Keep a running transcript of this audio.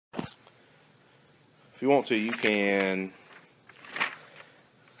if you want to, you can,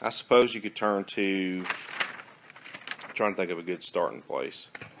 I suppose you could turn to, I'm trying to think of a good starting place.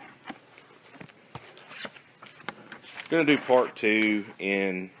 I'm going to do part 2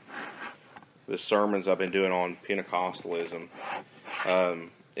 in the sermons I've been doing on Pentecostalism.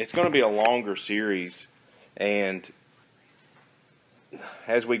 It's going to be a longer series, and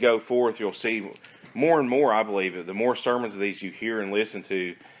as we go forth, you'll see more and more, I believe, the more sermons of these you hear and listen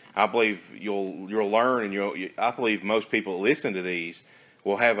to, I believe you'll learn, and I believe most people that listen to these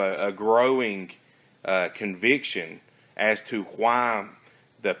will have a growing conviction as to why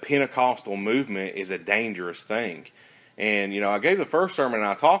the Pentecostal movement is a dangerous thing. And, I gave the first sermon and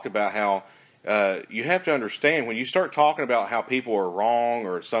I talked about how you have to understand when you start talking about how people are wrong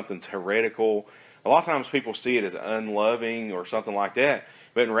or something's heretical, a lot of times people see it as unloving or something like that.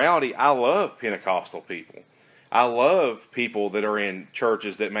 But in reality, I love Pentecostal people. I love people that are in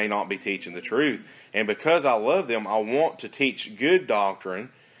churches that may not be teaching the truth. And because I love them, I want to teach good doctrine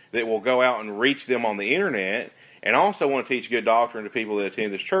that will go out and reach them on the internet. And I also want to teach good doctrine to people that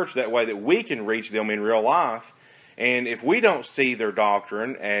attend this church. That way that we can reach them in real life. And if we don't see their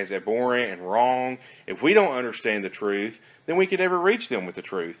doctrine as abhorrent and wrong, if we don't understand the truth, then we can never reach them with the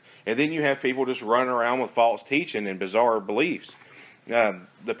truth. And then you have people just running around with false teaching and bizarre beliefs.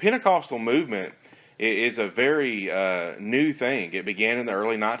 The Pentecostal movement is a very new thing. It began in the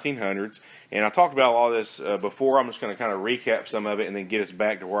early 1900s. And I talked about all this before. I'm just going to kind of recap some of it and then get us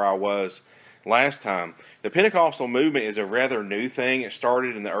back to where I was last time. The Pentecostal movement is a rather new thing. It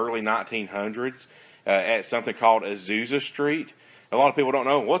started in the early 1900s. At something called Azusa Street. A lot of people don't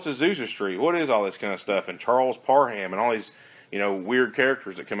know, what's Azusa Street? What is all this kind of stuff? And Charles Parham and all these, weird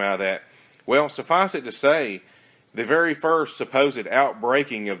characters that come out of that. Well, suffice it to say, the very first supposed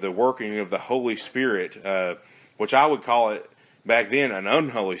outbreaking of the working of the Holy Spirit, which I would call it back then an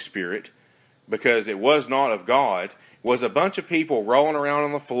unholy spirit, because it was not of God, was a bunch of people rolling around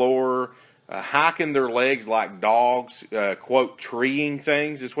on the floor, hiking their legs like dogs, quote, treeing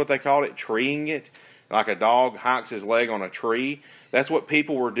things is what they called it, treeing it. Like a dog hikes his leg on a tree. That's what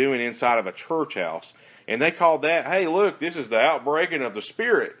people were doing inside of a church house. And they called that, hey, look, this is the outbreaking of the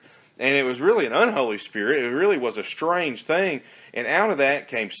Spirit. And it was really an unholy spirit. It really was a strange thing. And out of that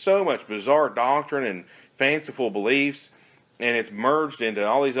came so much bizarre doctrine and fanciful beliefs. And it's merged into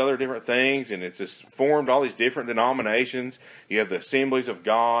all these other different things. And it's just formed all these different denominations. You have the Assemblies of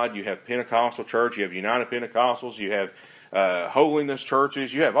God. You have Pentecostal Church. You have United Pentecostals. You have holiness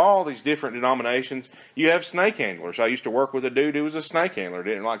churches. You have all these different denominations. You have snake handlers. I used to work with a dude who was a snake handler.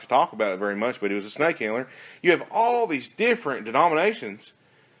 Didn't like to talk about it very much, but he was a snake handler. You have all these different denominations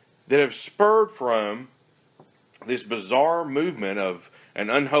that have spurred from this bizarre movement of an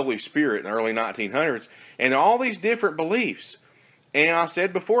unholy spirit in the early 1900s, and all these different beliefs. And I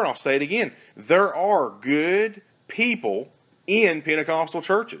said before, and I'll say it again, there are good people in Pentecostal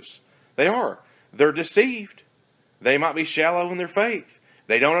churches. They are. They're deceived. They might be shallow in their faith.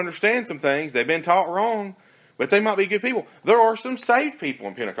 They don't understand some things. They've been taught wrong, but they might be good people. There are some saved people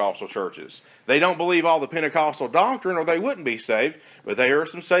in Pentecostal churches. They don't believe all the Pentecostal doctrine or they wouldn't be saved, but there are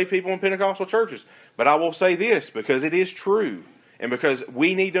some saved people in Pentecostal churches. But I will say this, because it is true, and because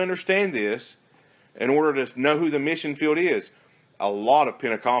we need to understand this in order to know who the mission field is. A lot of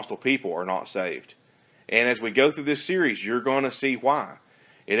Pentecostal people are not saved. And as we go through this series, you're going to see why.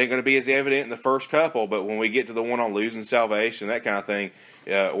 It ain't going to be as evident in the first couple, but when we get to the one on losing salvation, that kind of thing,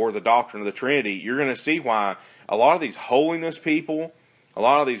 or the doctrine of the Trinity, you're going to see why a lot of these holiness people, a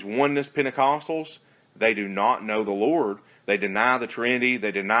lot of these oneness Pentecostals, they do not know the Lord. They deny the Trinity.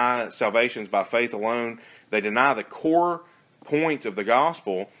 They deny salvations by faith alone. They deny the core points of the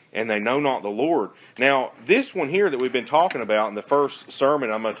gospel, and they know not the Lord. Now, this one here that we've been talking about in the first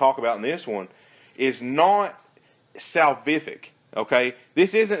sermon I'm going to talk about in this one is not salvific. Okay,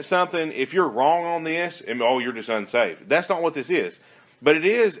 this isn't something, if you're wrong on this, you're just unsaved. That's not what this is. But it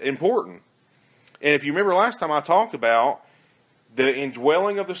is important. And if you remember last time I talked about the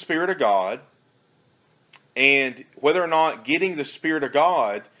indwelling of the Spirit of God and whether or not getting the Spirit of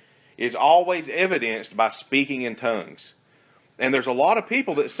God is always evidenced by speaking in tongues. And there's a lot of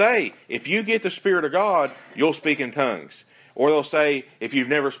people that say, if you get the Spirit of God, you'll speak in tongues. Or they'll say, if you've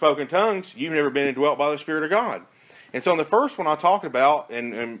never spoken tongues, you've never been indwelt by the Spirit of God. And so in the first one I talked about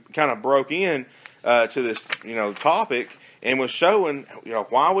and kind of broke in to this topic and was showing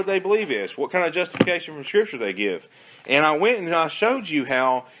why would they believe this? What kind of justification from Scripture they give? And I went and I showed you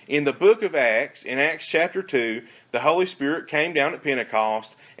how in the book of Acts, in Acts chapter 2, the Holy Spirit came down at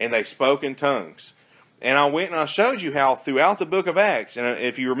Pentecost and they spoke in tongues. And I went and I showed you how throughout the book of Acts, and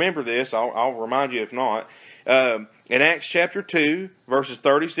if you remember this, I'll remind you if not, In Acts chapter 2, verses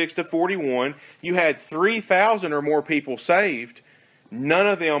 36 to 41, you had 3,000 or more people saved. None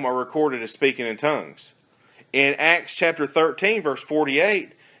of them are recorded as speaking in tongues. In Acts chapter 13, verse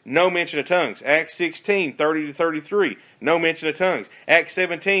 48, no mention of tongues. Acts 16, 30 to 33, no mention of tongues. Acts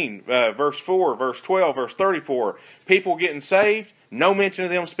 17, verse 4, verse 12, verse 34, people getting saved, no mention of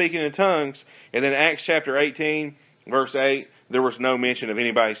them speaking in tongues. And then Acts chapter 18, verse 8, there was no mention of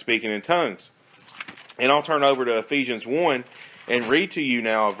anybody speaking in tongues. And I'll turn over to Ephesians 1 and read to you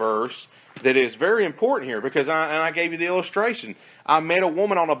now a verse that is very important here, because I gave you the illustration. I met a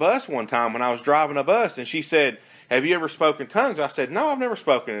woman on a bus one time when I was driving a bus, and she said, "Have you ever spoken tongues?" I said, "No, I've never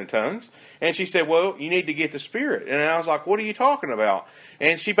spoken in tongues." And she said, "Well, you need to get the Spirit." And I was like, "What are you talking about?"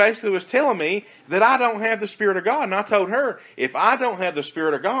 And she basically was telling me that I don't have the Spirit of God. And I told her, if I don't have the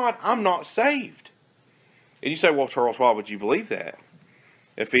Spirit of God, I'm not saved. And you say, "Well, Charles, why would you believe that?"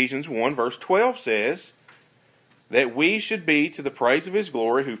 Ephesians 1 verse 12 says that we should be to the praise of His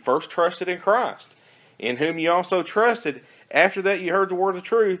glory who first trusted in Christ, in whom you also trusted, after that you heard the word of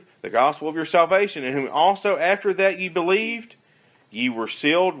truth, the gospel of your salvation, in whom also after that you believed, you were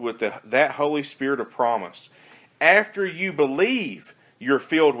sealed with that Holy Spirit of promise. After you believe, you're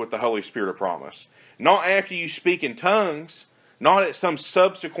filled with the Holy Spirit of promise. Not after you speak in tongues, not at some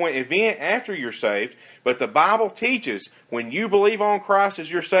subsequent event after you're saved, but the Bible teaches when you believe on Christ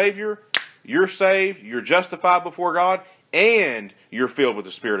as your Savior, you're saved, you're justified before God, and you're filled with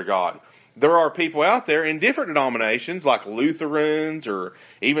the Spirit of God. There are people out there in different denominations, like Lutherans or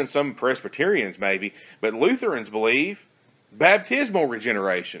even some Presbyterians maybe, but Lutherans believe baptismal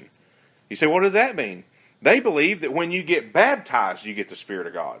regeneration. You say, what does that mean? They believe that when you get baptized, you get the Spirit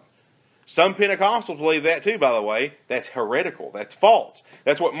of God. Some Pentecostals believe that too, by the way. That's heretical. That's false.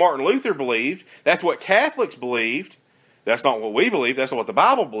 That's what Martin Luther believed. That's what Catholics believed. That's not what we believe. That's not what the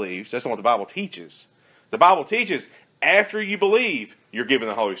Bible believes. That's not what the Bible teaches. The Bible teaches after you believe, you're given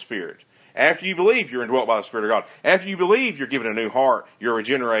the Holy Spirit. After you believe, you're indwelt by the Spirit of God. After you believe, you're given a new heart. You're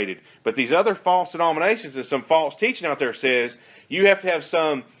regenerated. But these other false denominations and some false teaching out there says you have to have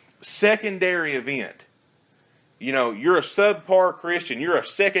some secondary event. You know, you're a subpar Christian. You're a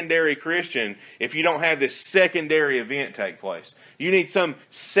secondary Christian if you don't have this secondary event take place. You need some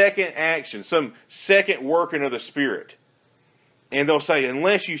second action, some second working of the Spirit. And they'll say,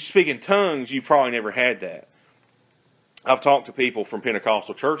 unless you speak in tongues, you've probably never had that. I've talked to people from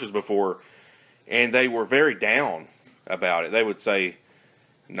Pentecostal churches before, and they were very down about it. They would say,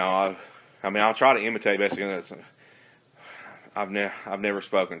 no, I'll try to imitate basically. I've never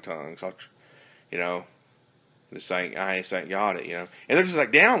spoken tongues. I ain't saying God it, And they're just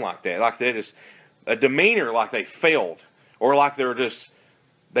like down like that. Like that is a demeanor like they failed. Or like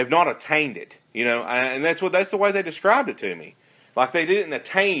they've not attained it, And that's the way they described it to me. Like they didn't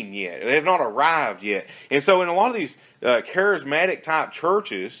attain yet. They have not arrived yet. And so in a lot of these charismatic type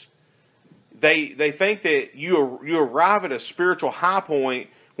churches, they think that you arrive at a spiritual high point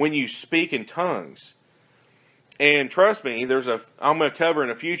when you speak in tongues. And trust me, I'm going to cover in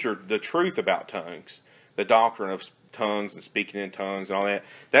the future the truth about tongues, the doctrine of tongues and speaking in tongues and all that.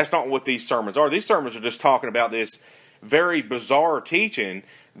 That's not what these sermons are. These sermons are just talking about this very bizarre teaching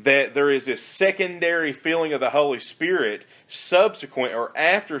that there is this secondary filling of the Holy Spirit subsequent or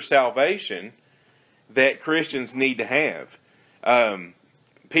after salvation that Christians need to have.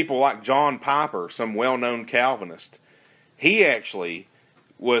 People like John Piper, some well-known Calvinist, he actually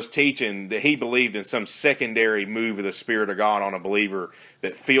was teaching that he believed in some secondary move of the Spirit of God on a believer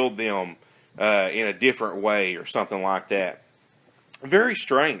that filled them in a different way or something like that. Very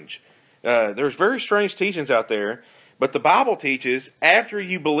strange. There's very strange teachings out there, but the Bible teaches after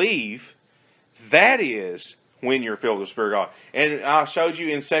you believe, that is when you're filled with the Spirit of God. And I showed you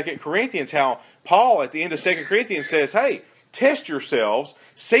in 2 Corinthians how Paul at the end of 2 Corinthians says, hey, test yourselves,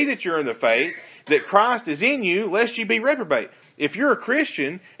 see that you're in the faith, that Christ is in you, lest you be reprobate. If you're a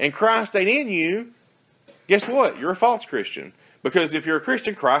Christian and Christ ain't in you, guess what? You're a false Christian. Because if you're a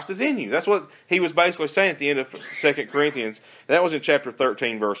Christian, Christ is in you. That's what he was basically saying at the end of 2 Corinthians. That was in chapter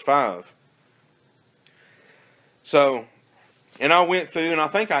 13, verse 5. So, and I went through, and I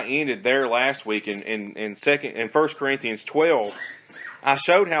think I ended there last week in 1 Corinthians 12. I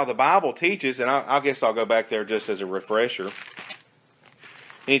showed how the Bible teaches, and I guess I'll go back there just as a refresher.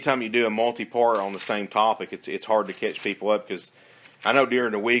 Anytime you do a multi-part on the same topic, it's hard to catch people up, because I know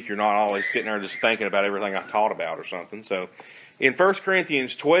during the week you're not always sitting there just thinking about everything I taught about or something. So, in 1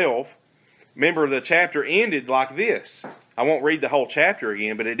 Corinthians 12, remember the chapter ended like this. I won't read the whole chapter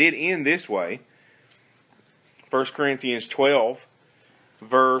again, but it did end this way. 1 Corinthians 12,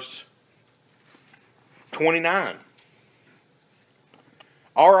 verse 29.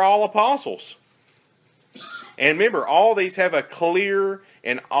 Are all apostles? And remember, all these have a clear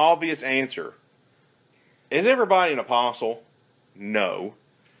and obvious answer. Is everybody an apostle? No.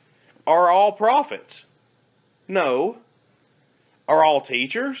 Are all prophets? No. Are all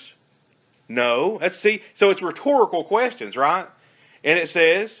teachers? No. Let's see. So it's rhetorical questions, right? And it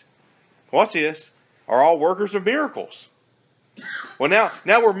says, watch this, are all workers of miracles? Well,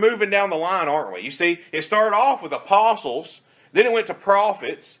 now we're moving down the line, aren't we? You see, it started off with apostles, then it went to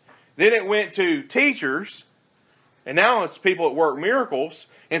prophets, then it went to teachers, and now it's people that work miracles.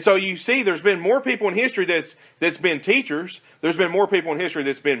 And so you see there's been more people in history that's been teachers. There's been more people in history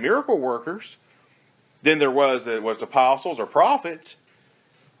that's been miracle workers than there was that was apostles or prophets.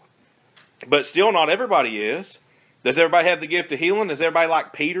 But still not everybody is. Does everybody have the gift of healing? Is everybody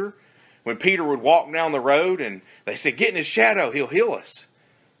like Peter? When Peter would walk down the road and they said, get in his shadow, he'll heal us.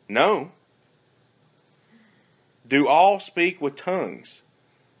 No. Do all speak with tongues?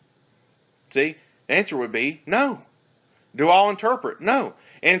 See, the answer would be no. Do all interpret? No.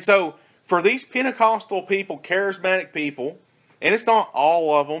 And so for these Pentecostal people, charismatic people, and it's not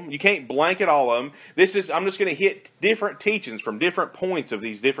all of them, you can't blanket all of them. I'm just going to hit different teachings from different points of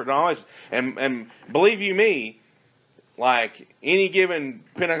these different knowledge. And believe you me, like any given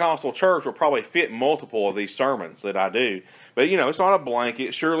Pentecostal church will probably fit multiple of these sermons that I do. But, it's not a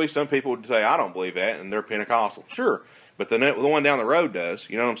blanket. Surely some people would say, I don't believe that, and they're Pentecostal. Sure. But the one down the road does.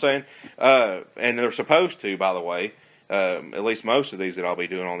 You know what I'm saying? And they're supposed to, by the way. At least most of these that I'll be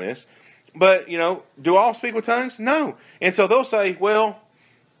doing on this. But, do all speak with tongues? No. And so they'll say, well,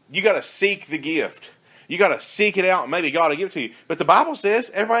 you got to seek the gift. You got to seek it out, and maybe God will give it to you. But the Bible says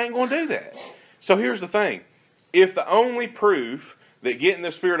everybody ain't going to do that. So here's the thing. If the only proof that getting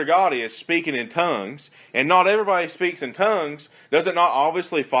the Spirit of God is speaking in tongues, and not everybody speaks in tongues, does it not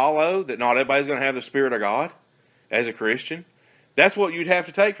obviously follow that not everybody's going to have the Spirit of God as a Christian? That's what you'd have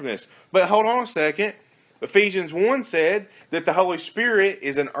to take from this. But hold on a second. Ephesians 1 said that the Holy Spirit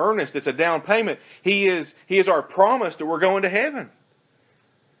is an earnest, it's a down payment. He is our promise that we're going to heaven.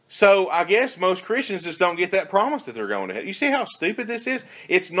 So I guess most Christians just don't get that promise that they're going to heaven. You see how stupid this is?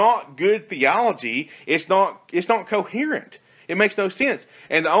 It's not good theology. It's not coherent. It makes no sense.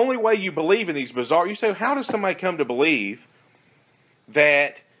 And the only way you believe in these bizarre, you say, how does somebody come to believe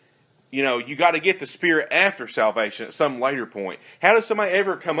that you got to get the Spirit after salvation at some later point? How does somebody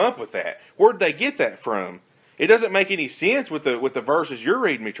ever come up with that? Where'd they get that from? It doesn't make any sense with the verses you're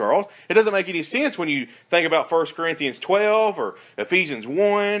reading me, Charles. It doesn't make any sense when you think about 1 Corinthians 12 or Ephesians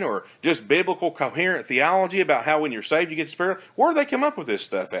 1 or just biblical coherent theology about how when you're saved you get the Spirit. Where do they come up with this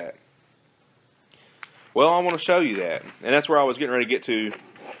stuff at? Well, I want to show you that. And that's where I was getting ready to get to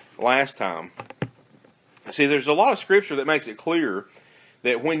last time. See, there's a lot of Scripture that makes it clear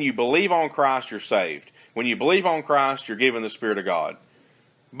that when you believe on Christ, you're saved. When you believe on Christ, you're given the Spirit of God.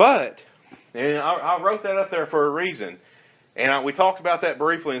 But, and I wrote that up there for a reason, and we talked about that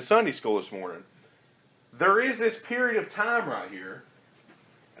briefly in Sunday school this morning. There is this period of time right here,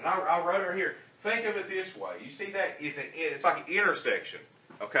 and I wrote it right here. Think of it this way. You see that? It's like an intersection,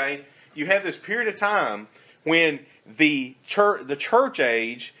 okay? You have this period of time when the church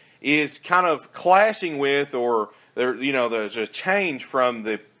age is kind of clashing with, or there's a change from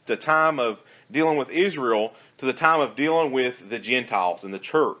the time of dealing with Israel to the time of dealing with the Gentiles and the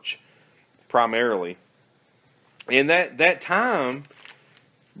church, primarily. And that time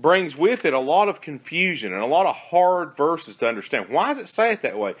brings with it a lot of confusion and a lot of hard verses to understand. Why does it say it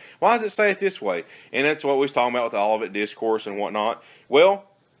that way? Why does it say it this way? And that's what we was talking about with the Olivet Discourse and whatnot. Well,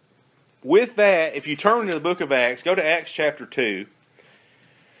 with that, if you turn to the book of Acts, go to Acts chapter 2.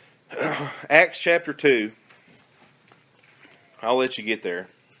 Acts chapter 2. I'll let you get there.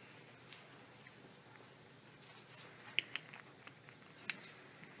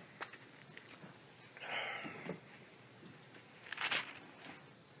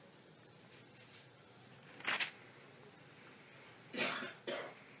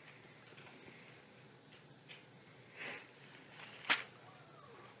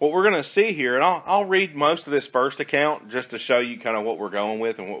 What we're going to see here, and I'll read most of this first account just to show you kind of what we're going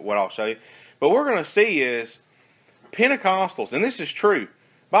with and what I'll show you. But what we're going to see is Pentecostals, and this is true.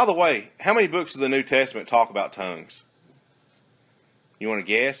 By the way, how many books of the New Testament talk about tongues? You want to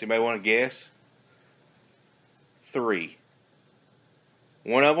guess? Anybody want to guess? 3.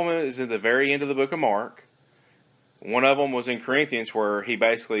 One of them is at the very end of the book of Mark. One of them was in Corinthians where he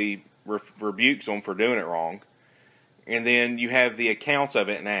basically rebukes them for doing it wrong. And then you have the accounts of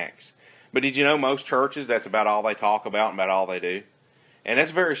it in Acts. But did you know most churches, that's about all they talk about and about all they do? And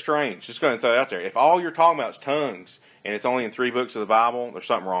that's very strange. Just going to throw it out there. If all you're talking about is tongues, and it's only in 3 books of the Bible, there's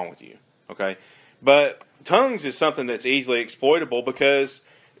something wrong with you. Okay? But tongues is something that's easily exploitable because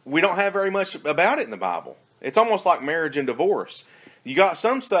we don't have very much about it in the Bible. It's almost like marriage and divorce. You got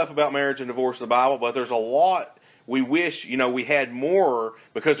some stuff about marriage and divorce in the Bible, but there's a lot we wish, we had more,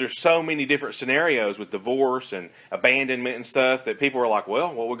 because there's so many different scenarios with divorce and abandonment and stuff that people are like,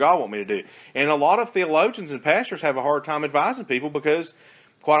 well, what would God want me to do? And a lot of theologians and pastors have a hard time advising people because,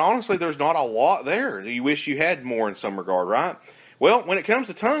 quite honestly, there's not a lot there. You wish you had more in some regard, right? Well, when it comes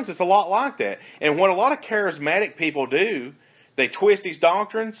to tongues, it's a lot like that. And what a lot of charismatic people do, they twist these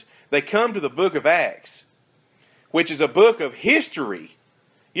doctrines. They come to the book of Acts, which is a book of history.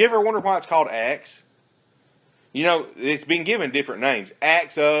 You ever wonder why it's called Acts? It's been given different names.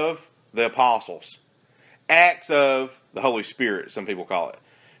 Acts of the Apostles. Acts of the Holy Spirit, some people call it.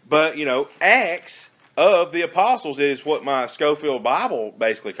 But, Acts of the Apostles is what my Schofield Bible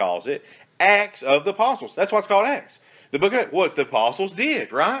basically calls it. Acts of the Apostles. That's why it's called Acts. The book of what the apostles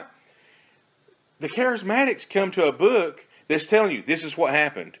did, right? The charismatics come to a book that's telling you this is what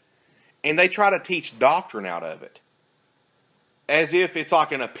happened. And they try to teach doctrine out of it. As if it's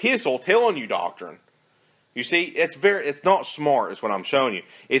like an epistle telling you doctrine. You see, it's not smart, is what I'm showing you.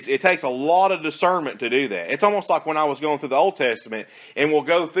 It takes a lot of discernment to do that. It's almost like when I was going through the Old Testament, and we'll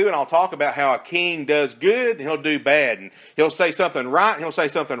go through and I'll talk about how a king does good and he'll do bad. And he'll say something right and he'll say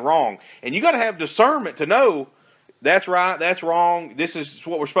something wrong. And you got to have discernment to know that's right, that's wrong, this is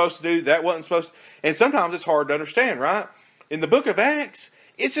what we're supposed to do, that wasn't supposed to. And sometimes it's hard to understand, right? In the book of Acts,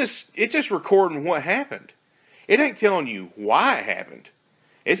 it's just recording what happened. It ain't telling you why it happened.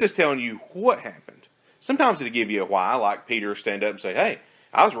 It's just telling you what happened. Sometimes it'll give you a why, like Peter stand up and say, hey,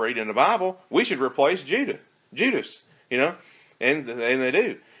 I was reading the Bible, we should replace Judas, and they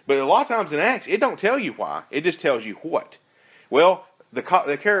do. But a lot of times in Acts, it don't tell you why, it just tells you what. Well, the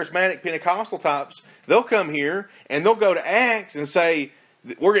charismatic Pentecostal types, they'll come here and they'll go to Acts and say,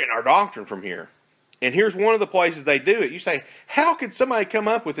 we're getting our doctrine from here. And here's one of the places they do it. You say, how could somebody come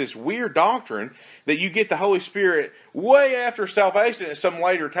up with this weird doctrine that you get the Holy Spirit way after salvation at some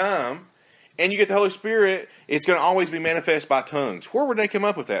later time, and you get the Holy Spirit, it's going to always be manifest by tongues? Where would they come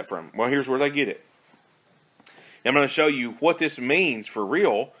up with that from? Well, here's where they get it. I'm going to show you what this means for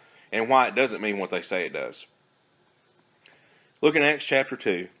real and why it doesn't mean what they say it does. Look in Acts chapter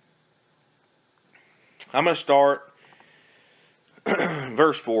 2. I'm going to start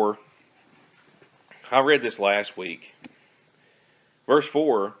verse 4. I read this last week. Verse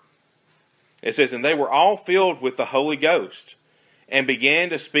 4, it says, and they were all filled with the Holy Ghost, and began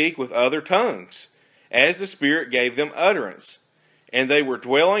to speak with other tongues, as the Spirit gave them utterance. And they were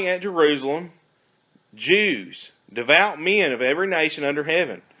dwelling at Jerusalem, Jews, devout men of every nation under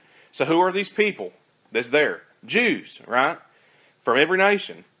heaven. So who are these people that's there? Jews, right? From every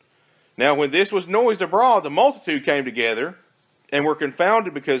nation. Now when this was noised abroad, the multitude came together, and were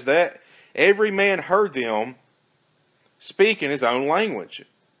confounded, because that every man heard them speak in his own language.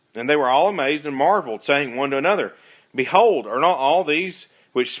 And they were all amazed and marveled, saying one to another, behold, are not all these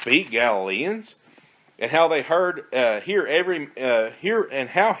which speak Galileans? And how they heard, every man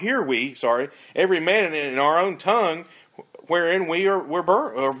in our own tongue, wherein we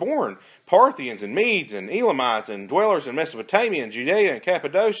are born, Parthians and Medes and Elamites and dwellers in Mesopotamia and Judea and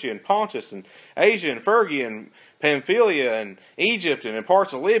Cappadocia and Pontus and Asia and Phrygia and Pamphylia and Egypt and in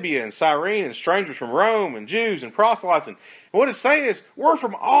parts of Libya and Cyrene and strangers from Rome and Jews and proselytes. And what it's saying is, we're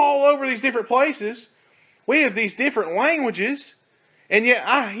from all over these different places. We have these different languages, and yet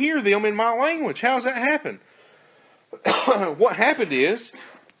I hear them in my language. How does that happen? What happened is,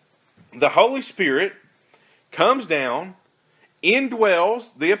 the Holy Spirit comes down,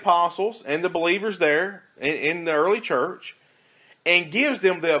 indwells the apostles and the believers there in the early church, and gives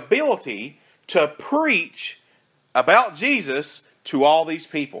them the ability to preach about Jesus to all these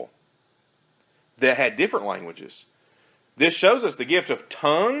people that had different languages. This shows us the gift of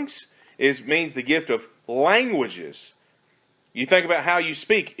tongues means the gift of languages. You think about how you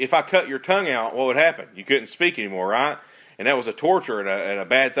speak. If I cut your tongue out, what would happen? You couldn't speak anymore, right? And that was a torture and a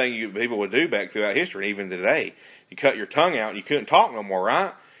bad thing people would do back throughout history, even today. You cut your tongue out and you couldn't talk no more,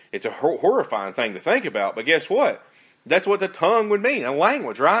 right? It's a horrifying thing to think about. But guess what? That's what the tongue would mean, a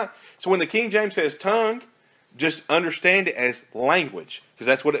language, right? So when the King James says tongue, just understand it as language, because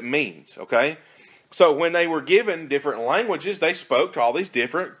that's what it means, okay? So when they were given different languages, they spoke to all these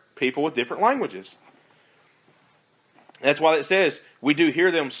different people with different languages. That's why it says, we do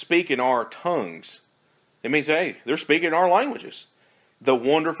hear them speak in our tongues. It means, hey, they're speaking our languages. The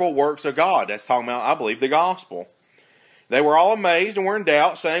wonderful works of God. That's talking about, I believe, the gospel. They were all amazed and were in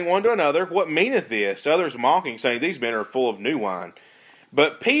doubt, saying one to another, what meaneth this? Others mocking, saying, these men are full of new wine.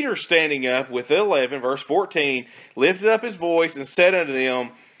 But Peter, standing up with the 11, verse 14, lifted up his voice and said unto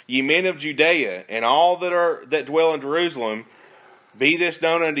them, ye men of Judea, and all that dwell in Jerusalem, Be this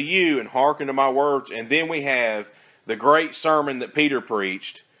known unto you, and hearken to my words. And then we have the great sermon that Peter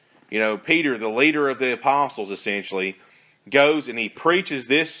preached. You know, Peter, the leader of the apostles, essentially, goes and he preaches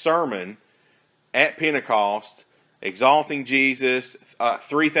this sermon at Pentecost, exalting Jesus.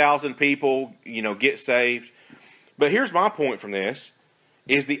 3,000 people, you know, get saved. But here's my point from this,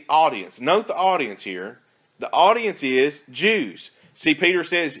 is the audience. Note the audience here. The audience is Jews. See, Peter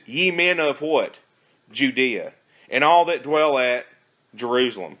says, ye men of what? Judea, and all that dwell at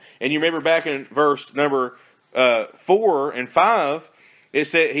Jerusalem. And you remember back in verse number 4 and 5, it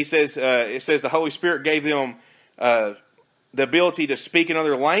says the Holy Spirit gave them the ability to speak in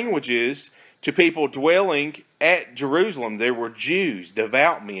other languages to people dwelling at Jerusalem. There were Jews,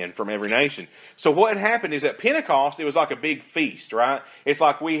 devout men from every nation. So what happened is at Pentecost, it was like a big feast, right? It's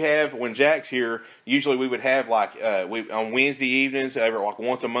like we have, when Jack's here, usually we would have like, on Wednesday evenings, like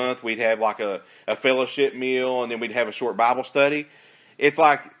once a month, we'd have like a fellowship meal, and then we'd have a short Bible study. It's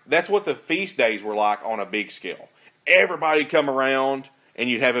like, that's what the feast days were like on a big scale. Everybody come around, and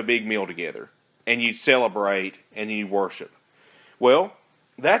you'd have a big meal together, and you'd celebrate, and you'd worship. Well,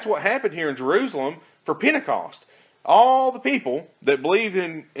 that's what happened here in Jerusalem for Pentecost. All the people that believed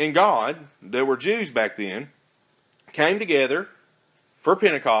in God, that were Jews back then, came together for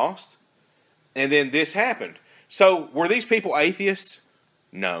Pentecost, and then this happened. So, were these people atheists?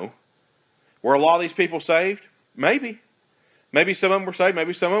 No. Were a lot of these people saved? Maybe. Maybe some of them were saved,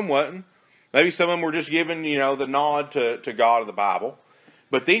 maybe some of them wasn't. Maybe some of them were just given, you know, the nod to God of the Bible.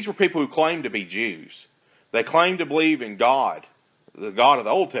 But these were people who claimed to be Jews. They claimed to believe in God, the God of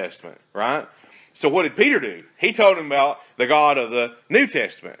the Old Testament, right? So what did Peter do? He told them about the God of the New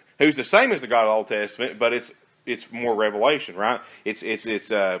Testament, who's the same as the God of the Old Testament, but it's more revelation, right? It's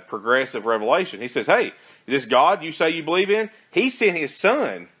progressive revelation. He says, hey, this God you say you believe in, He sent His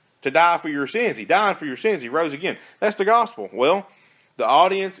Son to die for your sins. He died for your sins. He rose again. That's the gospel. Well, the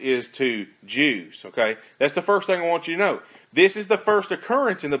audience is to Jews, okay? That's the first thing I want you to know. This is the first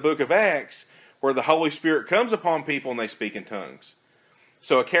occurrence in the book of Acts where the Holy Spirit comes upon people and they speak in tongues.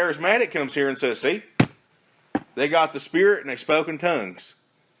 So a charismatic comes here and says, see, they got the Spirit and they spoke in tongues.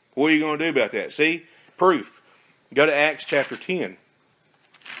 What are you going to do about that? See, proof. Go to Acts chapter 10.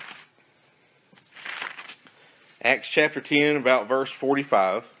 Acts chapter 10, about verse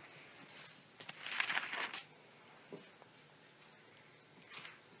 45.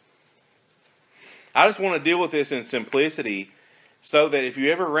 I just want to deal with this in simplicity so that if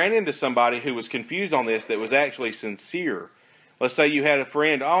you ever ran into somebody who was confused on this that was actually sincere. Let's say you had a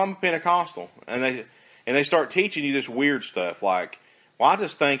friend, oh, I'm Pentecostal, and they start teaching you this weird stuff like, well, I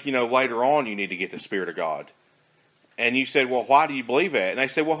just think, you know, later on you need to get the Spirit of God. And you said, well, why do you believe that? And they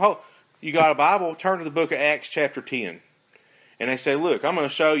said, well, you got a Bible? Turn to the book of Acts chapter 10. And they say, look, I'm going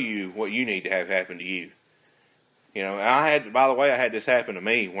to show you what you need to have happen to you. You know, and by the way, I had this happen to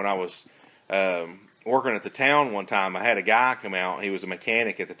me when I was working at the town one time. I had a guy come out. He was a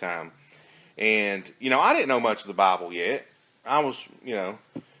mechanic at the time. And, you know, I didn't know much of the Bible yet. I was, you know,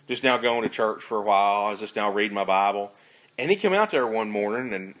 just now going to church for a while. I was just now reading my Bible. And he came out there one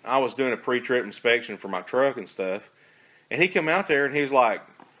morning, and I was doing a pre-trip inspection for my truck and stuff. And he came out there, and he was like,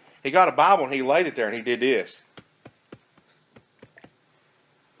 he got a Bible, and he laid it there, and he did this.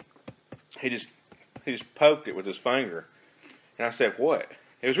 He just poked it with his finger. And I said, what?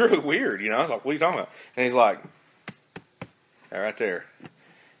 It was really weird, you know. I was like, what are you talking about? And he's like, right there.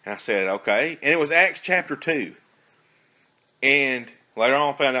 And I said, okay. And it was Acts chapter 2. And later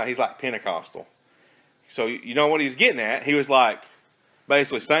on I found out he's like Pentecostal. So you know what he's getting at? He was like,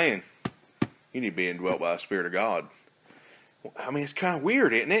 basically saying, you need to be indwelt by the Spirit of God. I mean, it's kind of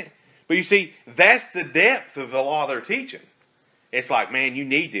weird, isn't it? But you see, that's the depth of the law they're teaching. It's like, man, you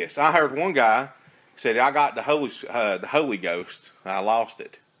need this. I heard one guy said, I got the Holy Ghost, and I lost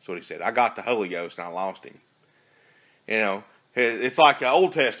it. That's what he said. I got the Holy Ghost, and I lost him. You know, it's like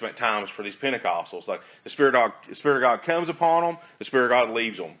Old Testament times for these Pentecostals. Like the Spirit of God comes upon them, the Spirit of God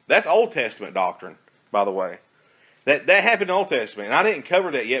leaves them. That's Old Testament doctrine, by the way. That happened in the Old Testament, and I didn't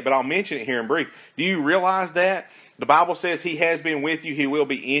cover that yet, but I'll mention it here in brief. Do you realize that? The Bible says He has been with you, He will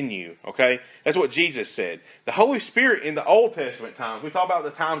be in you. Okay? That's what Jesus said. The Holy Spirit in the Old Testament times, we talk about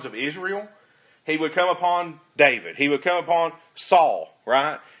the times of Israel, He would come upon David. He would come upon Saul,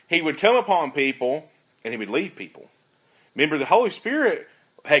 right? He would come upon people, and He would leave people. Remember, the Holy Spirit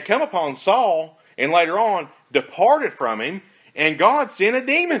had come upon Saul, and later on departed from him, and God sent a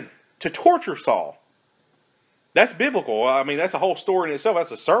demon to torture Saul. That's biblical. I mean, that's a whole story in itself.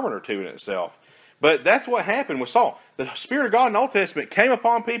 That's a sermon or two in itself. But that's what happened with Saul. The Spirit of God in the Old Testament came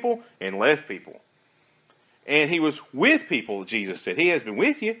upon people and left people. And He was with people, Jesus said. He has been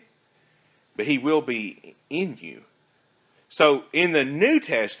with you, but He will be in you. So in the New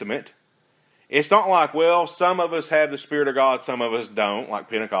Testament, it's not like, well, some of us have the Spirit of God, some of us don't, like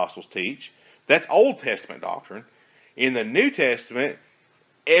Pentecostals teach. That's Old Testament doctrine. In the New Testament,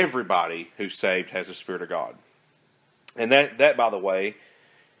 everybody who's saved has the Spirit of God. And that, by the way,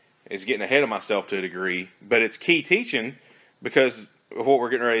 is getting ahead of myself to a degree, but it's key teaching because of what we're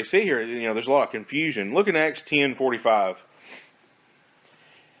getting ready to see here. You know, there's a lot of confusion. Look in Acts 10:45.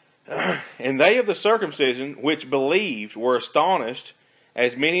 And they of the circumcision which believed were astonished,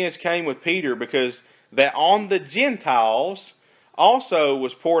 as many as came with Peter, because that on the Gentiles also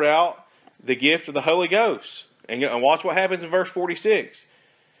was poured out the gift of the Holy Ghost. And watch what happens in verse 46.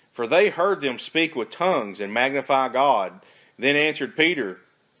 For they heard them speak with tongues and magnify God. Then answered Peter,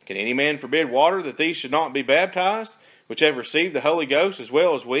 Can any man forbid water that these should not be baptized, which have received the Holy Ghost as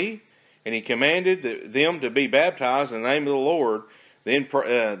well as we? And he commanded them to be baptized in the name of the Lord. Then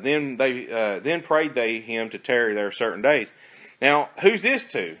prayed they him to tarry there certain days. Now, who's this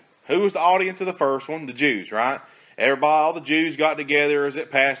to? Who was the audience of the first one? The Jews, right? Everybody, all the Jews got together as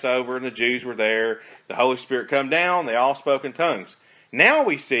at Passover, and the Jews were there. The Holy Spirit come down. They all spoke in tongues. Now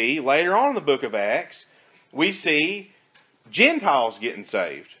we see, later on in the book of Acts, we see Gentiles getting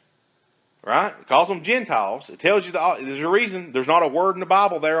saved. Right? It calls them Gentiles. It tells you there's a reason. There's not a word in the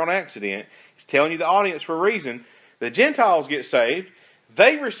Bible there on accident. It's telling you the audience for a reason. The Gentiles get saved,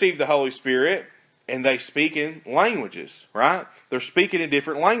 they receive the Holy Spirit, and they speak in languages, right? They're speaking in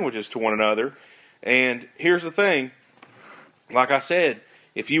different languages to one another. And here's the thing. Like I said,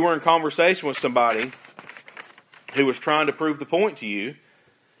 if you were in conversation with somebody who was trying to prove the point to you,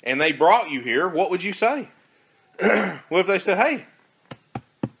 and they brought you here, what would you say? What if they said, hey,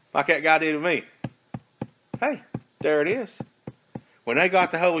 like that guy did with me. Hey, there it is. When they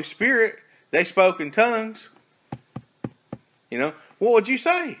got the Holy Spirit, they spoke in tongues. You know, what would you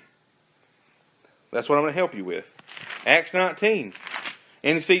say? That's what I'm going to help you with. Acts 19.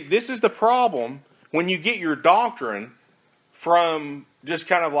 And you see, this is the problem when you get your doctrine from just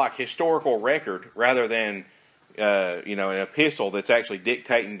kind of like historical record rather than, an epistle that's actually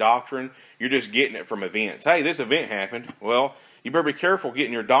dictating doctrine. You're just getting it from events. Hey, this event happened. Well, you better be careful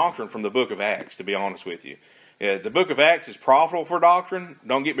getting your doctrine from the book of Acts, to be honest with you. The book of Acts is profitable for doctrine,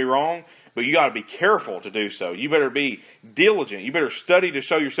 don't get me wrong, but you got to be careful to do so. You better be diligent. You better study to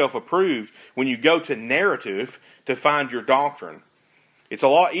show yourself approved when you go to narrative to find your doctrine. It's a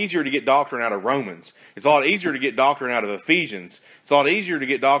lot easier to get doctrine out of Romans. It's a lot easier to get doctrine out of Ephesians. It's a lot easier to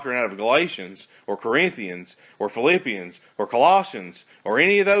get doctrine out of Galatians or Corinthians or Philippians or Colossians or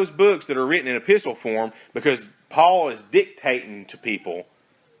any of those books that are written in epistle form, because Paul is dictating to people,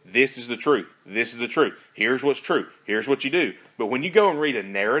 this is the truth. This is the truth. Here's what's true. Here's what you do. But when you go and read a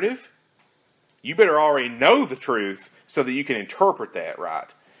narrative, you better already know the truth so that you can interpret that right.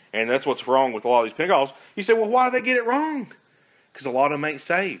 And that's what's wrong with a lot of these Pentecostals. You say, well, why do they get it wrong? Because a lot of them ain't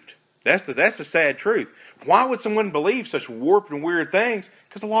saved. That's the sad truth. Why would someone believe such warped and weird things?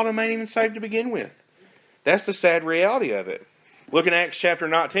 Because a lot of them ain't even saved to begin with. That's the sad reality of it. Look in Acts chapter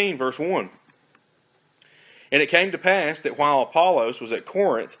 19, verse 1. And it came to pass that while Apollos was at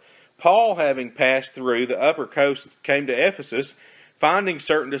Corinth, Paul, having passed through the upper coast, came to Ephesus, finding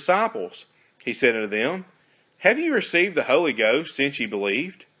certain disciples. He said unto them, Have you received the Holy Ghost since ye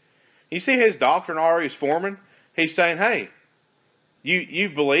believed? You see his doctrine already is forming. He's saying, hey,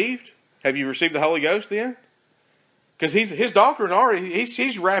 you've believed? Have you received the Holy Ghost then? Because his doctrine already,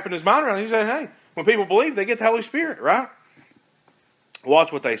 he's wrapping his mind around it. He's saying, hey, when people believe, they get the Holy Spirit, right?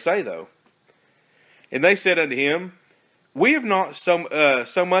 Watch what they say, though. And they said unto him, We have not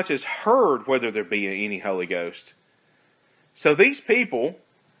so much as heard whether there be any Holy Ghost. So these people,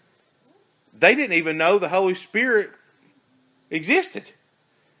 they didn't even know the Holy Spirit existed.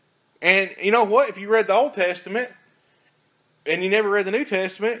 And you know what? If you read the Old Testament and you never read the New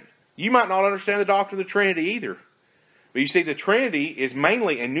Testament, you might not understand the doctrine of the Trinity either. But you see, the Trinity is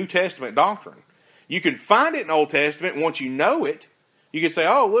mainly a New Testament doctrine. You can find it in Old Testament. Once you know it, you can say,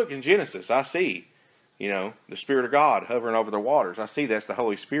 oh, look, in Genesis, I see, the Spirit of God hovering over the waters. I see that's the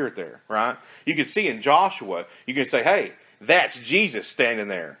Holy Spirit there, right? You can see in Joshua, you can say, hey, that's Jesus standing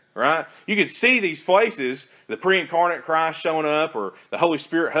there, right? You can see these places, the pre-incarnate Christ showing up or the Holy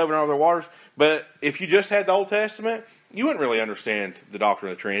Spirit hovering over the waters. But if you just had the Old Testament, you wouldn't really understand the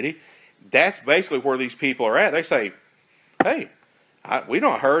doctrine of the Trinity. That's basically where these people are at. They say, hey, we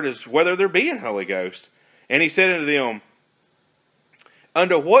not heard as whether there be an Holy Ghost. And he said unto them,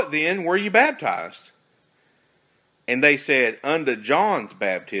 Unto what then were you baptized? And they said, Unto John's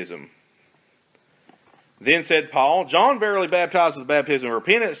baptism. Then said Paul, John verily baptized with the baptism of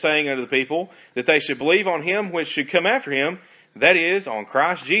repentance, saying unto the people that they should believe on him which should come after him, that is, on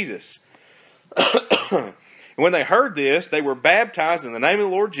Christ Jesus. And And when they heard this, they were baptized in the name of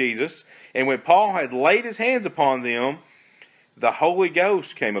the Lord Jesus. And when Paul had laid his hands upon them, the Holy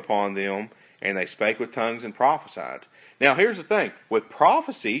Ghost came upon them, and they spake with tongues and prophesied. Now, here's the thing. With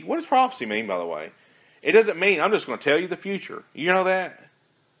prophecy, what does prophecy mean, by the way? It doesn't mean I'm just going to tell you the future. You know that?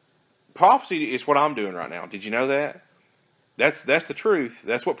 Prophecy is what I'm doing right now. Did you know that? That's the truth.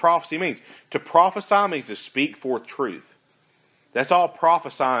 That's what prophecy means. To prophesy means to speak forth truth. That's all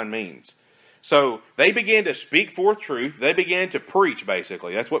prophesying means. So they began to speak forth truth. They began to preach,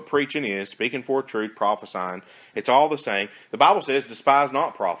 basically. That's what preaching is, speaking forth truth, prophesying. It's all the same. The Bible says, despise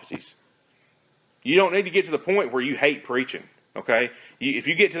not prophecies. You don't need to get to the point where you hate preaching, okay? If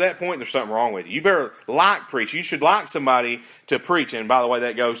you get to that point, there's something wrong with you. You better like preaching. You should like somebody to preach. And by the way,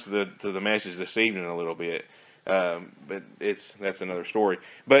 that goes to the message this evening a little bit. But that's another story.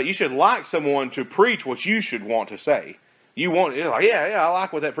 But you should like someone to preach what you should want to say. You want, like, yeah, I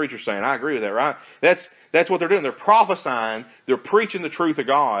like what that preacher's saying. I agree with that, right? That's what they're doing. They're prophesying. They're preaching the truth of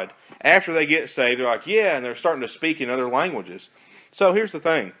God. After they get saved, they're like, yeah, and they're starting to speak in other languages. So here's the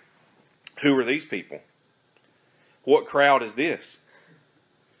thing. Who are these people? What crowd is this?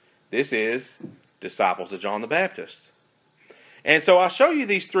 This is disciples of John the Baptist. And so I'll show you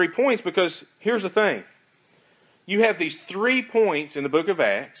these 3 points because here's the thing. You have these 3 points in the book of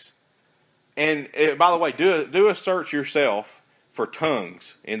Acts. And by the way, do a search yourself for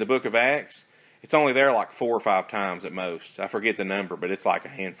tongues in the book of Acts. It's only there like 4 or 5 times at most. I forget the number, but it's like a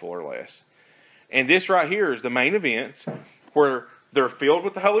handful or less. And this right here is the main events where they're filled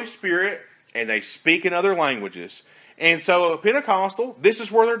with the Holy Spirit and they speak in other languages. And so a Pentecostal, this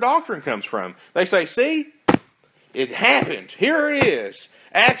is where their doctrine comes from. They say, see, it happened. Here it is.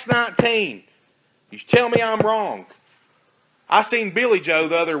 Acts 19. You tell me I'm wrong. I seen Billy Joe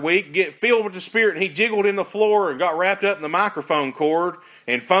the other week get filled with the Spirit, and he jiggled in the floor and got wrapped up in the microphone cord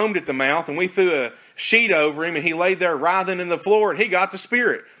and foamed at the mouth, and we threw a sheet over him, and he laid there writhing in the floor, and he got the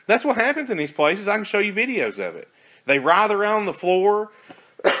Spirit. That's what happens in these places. I can show you videos of it. They writhe around the floor.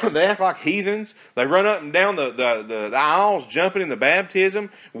 They act like heathens. They run up and down the aisles, jumping in the baptism,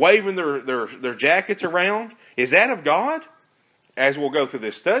 waving their jackets around. Is that of God? As we'll go through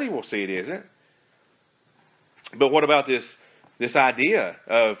this study, we'll see it isn't. But what about this idea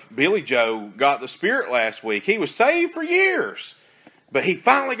of Billy Joe got the Spirit last week? He was saved for years, but he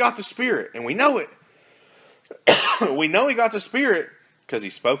finally got the Spirit, and we know it. We know he got the Spirit because he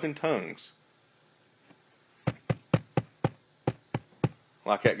spoke in tongues.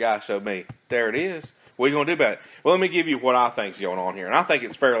 Like that guy showed me. There it is. What are you going to do about it? Well, let me give you what I think is going on here. And I think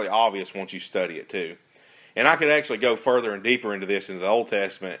it's fairly obvious once you study it too. And I could actually go further and deeper into this in the Old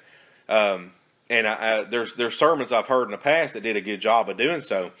Testament. There's sermons I've heard in the past that did a good job of doing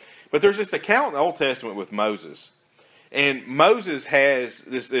so. But there's this account in the Old Testament with Moses. And Moses has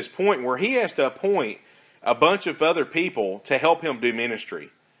this point where he has to appoint a bunch of other people to help him do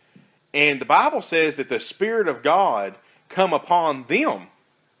ministry. And the Bible says that the Spirit of God come upon them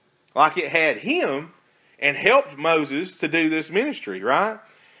like it had him and helped Moses to do this ministry, right?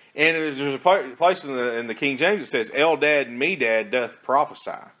 And there's a place in the King James that says, Eldad and Medad doth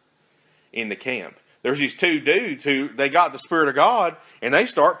prophesy in the camp. There's these 2 dudes who, they got the Spirit of God and they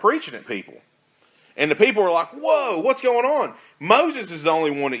start preaching at people. And the people are like, whoa, what's going on? Moses is the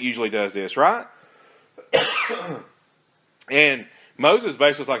only one that usually does this, right? And Moses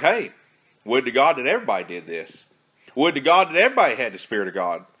basically was like, hey, would to God that everybody did this. Would to God that everybody had the Spirit of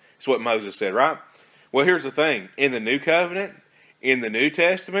God. That's what Moses said, right? Well, here's the thing. In the New Covenant, in the New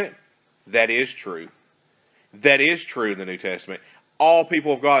Testament, that is true. That is true in the New Testament. All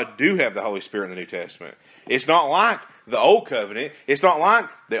people of God do have the Holy Spirit in the New Testament. It's not like the Old Covenant. It's not like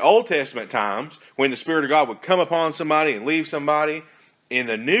the Old Testament times when the Spirit of God would come upon somebody and leave somebody. In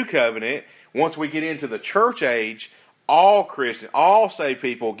the New Covenant, once we get into the church age, all Christians, all saved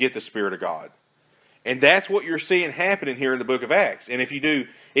people get the Spirit of God. And that's what you're seeing happening here in the book of Acts. And if you do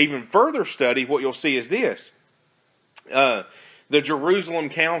even further study, what you'll see is this. The Jerusalem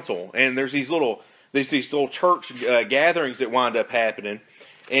Council. And there's these little church gatherings that wind up happening.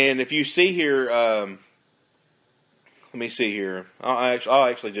 And if you see here, let me see here. I'll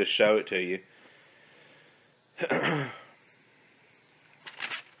actually just show it to you. I'm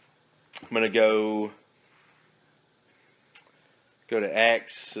going to go to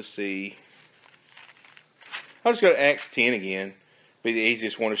Acts, let's see. I'll just go to Acts 10 again. Be the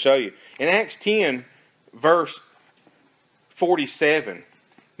easiest one to show you. In Acts 10, verse 47,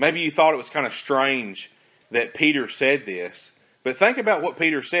 maybe you thought it was kind of strange that Peter said this. But think about what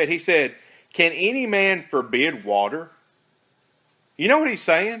Peter said. He said, can any man forbid water? You know what he's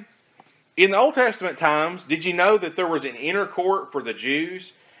saying? In the Old Testament times, did you know that there was an inner court for the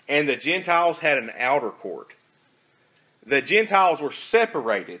Jews and the Gentiles had an outer court? the Gentiles were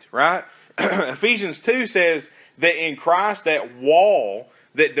separated, right? Ephesians 2 says that in Christ that wall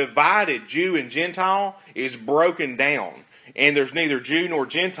that divided Jew and Gentile is broken down. And there's neither Jew nor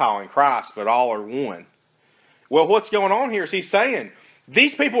Gentile in Christ, but all are one. Well, what's going on here is he's saying,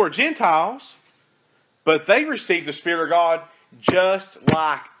 these people are Gentiles, but they receive the Spirit of God just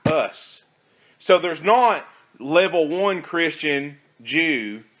like us. So there's not level 1 Christian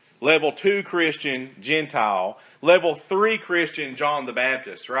Jew, level 2 Christian Gentile, level 3 Christian John the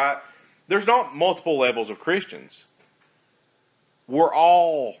Baptist, right? There's not multiple levels of Christians. We're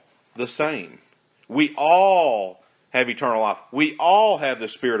all the same. We all have eternal life. We all have the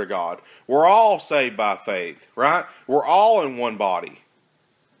Spirit of God. We're all saved by faith, right? We're all in one body.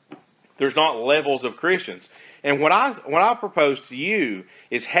 There's not levels of Christians. And what I propose to you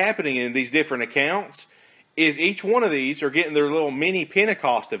is happening in these different accounts is each one of these are getting their little mini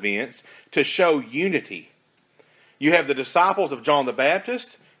Pentecost events to show unity. You have the disciples of John the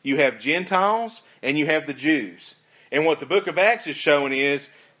Baptist, you have Gentiles, and you have the Jews. And what the book of Acts is showing is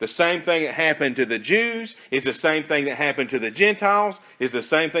the same thing that happened to the Jews is the same thing that happened to the Gentiles, is the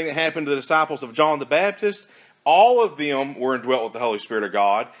same thing that happened to the disciples of John the Baptist. All of them were indwelt with the Holy Spirit of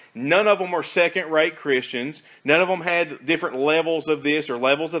God. None of them were second-rate Christians. None of them had different levels of this or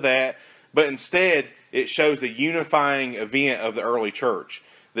levels of that. But instead, it shows the unifying event of the early church.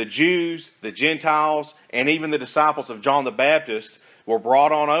 The Jews, the Gentiles, and even the disciples of John the Baptist were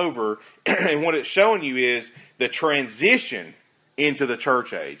brought on over. And what it's showing you is the transition into the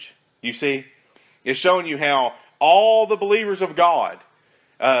church age. You see? It's showing you how all the believers of God,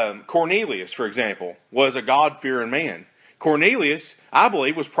 Cornelius, for example, was a God-fearing man. Cornelius, I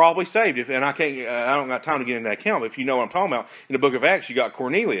believe, was probably saved. I don't got time to get into that account, but if you know what I'm talking about, in the book of Acts, you got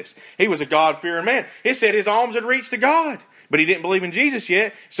Cornelius. He was a God-fearing man. It said his alms had reached to God, but he didn't believe in Jesus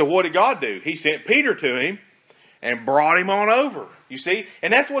yet. So what did God do? He sent Peter to him and brought him on over. You see?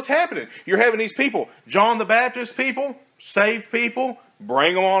 And that's what's happening. You're having these people, John the Baptist people, saved people,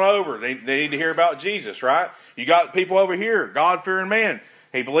 bring them on over. They need to hear about Jesus, right? You got people over here, God-fearing man.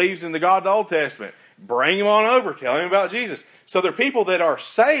 He believes in the God of the Old Testament. Bring him on over. Tell him about Jesus. So they're people that are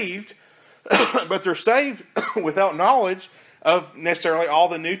saved, but they're saved without knowledge of necessarily all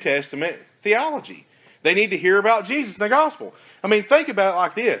the New Testament theology. They need to hear about Jesus and the gospel. I mean, think about it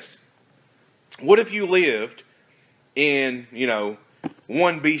like this. What if you lived in, 1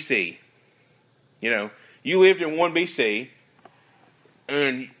 BC? You lived in 1 BC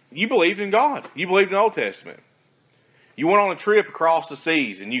and you believed in God. You believed in the Old Testament. You went on a trip across the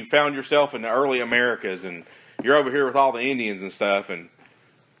seas and you found yourself in the early Americas and you're over here with all the Indians and stuff and,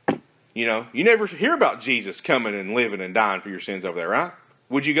 you never hear about Jesus coming and living and dying for your sins over there, right?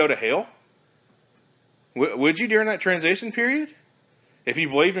 Would you go to hell? Would you during that transition period? If you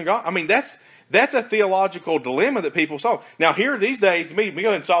believed in God? I mean, that's a theological dilemma that people solve. Now here these days, let me go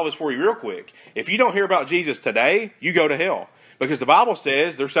ahead and solve this for you real quick. If you don't hear about Jesus today, you go to hell. Because the Bible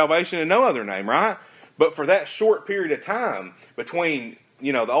says there's salvation in no other name, right? But for that short period of time between,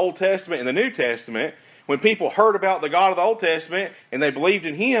 the Old Testament and the New Testament, when people heard about the God of the Old Testament and they believed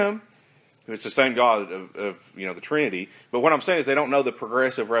in Him, it's the same God of the Trinity. But what I'm saying is they don't know the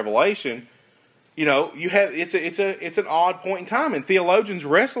progressive revelation. You have it's an odd point in time, and theologians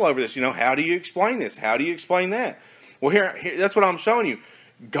wrestle over this. How do you explain this? How do you explain that? Well, here that's what I'm showing you.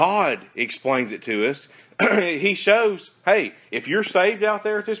 God explains it to us. He shows, hey, if you're saved out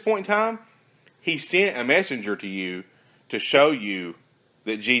there at this point in time, He sent a messenger to you to show you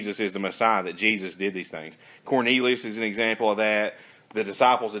that Jesus is the Messiah, that Jesus did these things. Cornelius is an example of that. The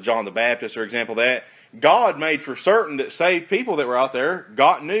disciples of John the Baptist are an example of that. God made for certain that saved people that were out there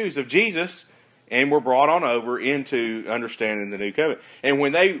got news of Jesus and were brought on over into understanding the new covenant. And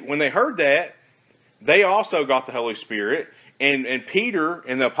when they heard that, they also got the Holy Spirit. And Peter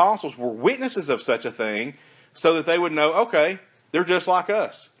and the apostles were witnesses of such a thing so that they would know, okay, they're just like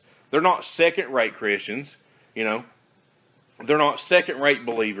us. They're not second-rate Christians, They're not second-rate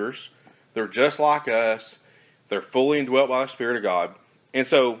believers. They're just like us. They're fully indwelt by the Spirit of God. And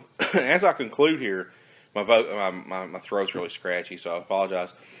so, as I conclude here, my throat's really scratchy, so I apologize.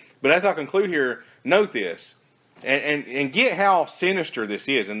 But as I conclude here, note this, and get how sinister this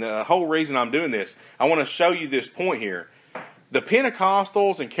is. And the whole reason I'm doing this, I want to show you this point here. The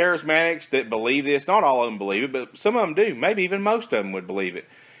Pentecostals and Charismatics that believe this, not all of them believe it, but some of them do. Maybe even most of them would believe it.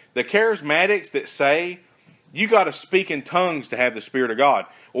 The Charismatics that say, you got to speak in tongues to have the Spirit of God,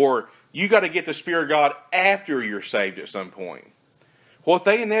 or you got to get the Spirit of God after you're saved at some point. What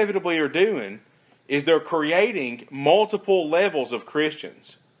they inevitably are doing is they're creating multiple levels of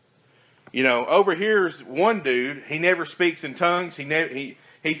Christians. Over here's one dude, he never speaks in tongues, he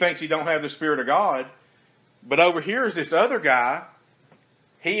thinks he don't have the Spirit of God, But over here is this other guy.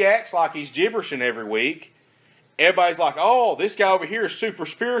 He acts like he's gibberishing every week. Everybody's like, oh, this guy over here is super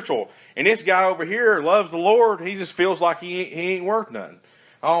spiritual. And this guy over here loves the Lord. He just feels like he ain't worth nothing.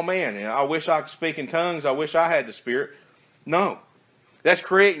 Oh, man, I wish I could speak in tongues. I wish I had the Spirit. No. That's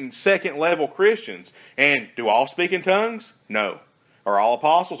creating second-level Christians. And do all speak in tongues? No. Are all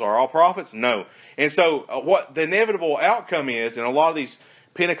apostles? Are all prophets? No. And so what the inevitable outcome is, in a lot of these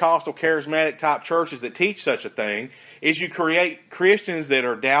Pentecostal charismatic type churches that teach such a thing, is you create Christians that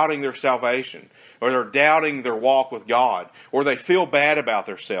are doubting their salvation, or they're doubting their walk with God, or they feel bad about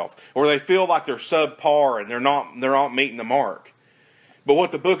themselves, or they feel like they're subpar and they're not meeting the mark. But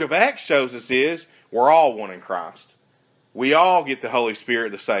what the book of Acts shows us is we're all one in Christ. We all get the Holy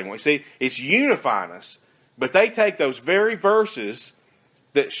Spirit the same way. See, it's unifying us. But they take those very verses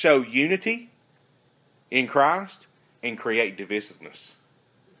that show unity in Christ and create divisiveness.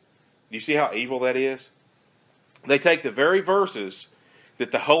 Do you see how evil that is? They take the very verses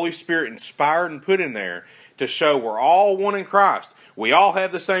that the Holy Spirit inspired and put in there to show we're all one in Christ. We all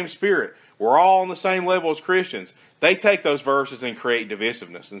have the same Spirit. We're all on the same level as Christians. They take those verses and create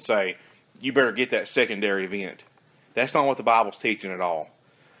divisiveness and say, you better get that secondary event. That's not what the Bible's teaching at all.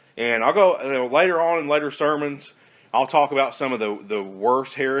 And I'll go later on in later sermons, I'll talk about some of the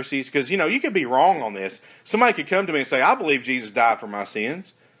worst heresies. Because, you could be wrong on this. Somebody could come to me and say, I believe Jesus died for my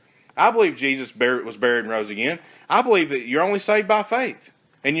sins. I believe Jesus was buried and rose again. I believe that you're only saved by faith.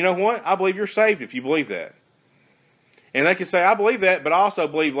 And you know what? I believe you're saved if you believe that. And they can say, I believe that, but I also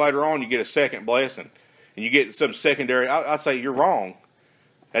believe later on you get a second blessing. And you get some secondary. I'd say you're wrong.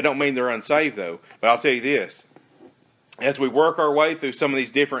 That don't mean they're unsaved, though. But I'll tell you this. As we work our way through some of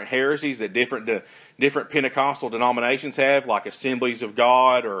these different heresies that different Pentecostal denominations have, like Assemblies of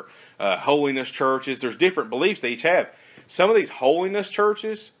God or holiness churches, there's different beliefs they each have. Some of these holiness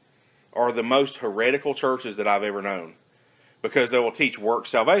churches are the most heretical churches that I've ever known, because they will teach work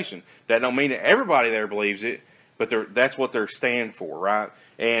salvation. That don't mean that everybody there believes it, but that's what they stand for, right?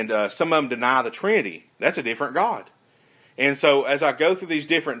 And some of them deny the Trinity. That's a different God. And so as I go through these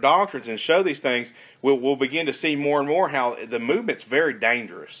different doctrines and show these things, we'll begin to see more and more how the movement's very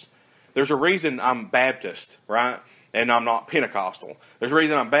dangerous. There's a reason I'm Baptist, right? And I'm not Pentecostal. There's a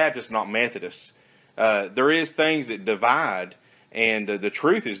reason I'm Baptist, not Methodist. There is things that divide, and the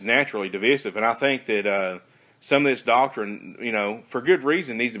truth is naturally divisive. And I think that some of this doctrine, for good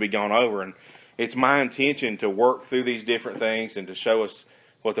reason, needs to be gone over. And it's my intention to work through these different things and to show us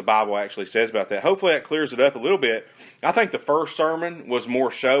what the Bible actually says about that. Hopefully that clears it up a little bit. I think the first sermon was more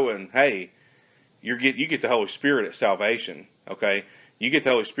showing, hey, you get the Holy Spirit at salvation, okay? You get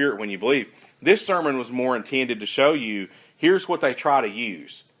the Holy Spirit when you believe. This sermon was more intended to show you, here's what they try to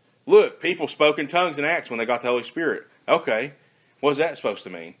use. Look, people spoke in tongues in Acts when they got the Holy Spirit. Okay, what is that supposed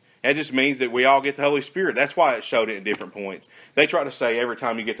to mean? That just means that we all get the Holy Spirit. That's why it showed it at different points. They try to say every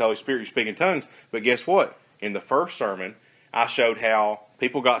time you get the Holy Spirit, you speak in tongues. But guess what? In the first sermon, I showed how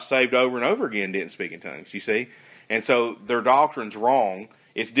people got saved over and over again and didn't speak in tongues, you see? And so their doctrine's wrong.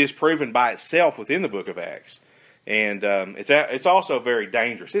 It's disproven by itself within the book of Acts. And it's also very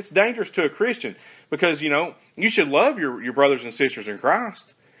dangerous. It's dangerous to a Christian because, you should love your brothers and sisters in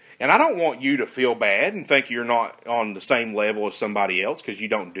Christ. And I don't want you to feel bad and think you're not on the same level as somebody else because you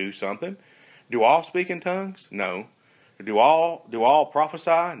don't do something. Do all speak in tongues? No. Do all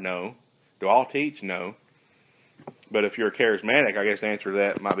prophesy? No. Do all teach? No. But if you're a charismatic, I guess the answer to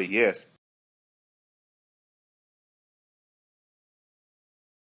that might be yes.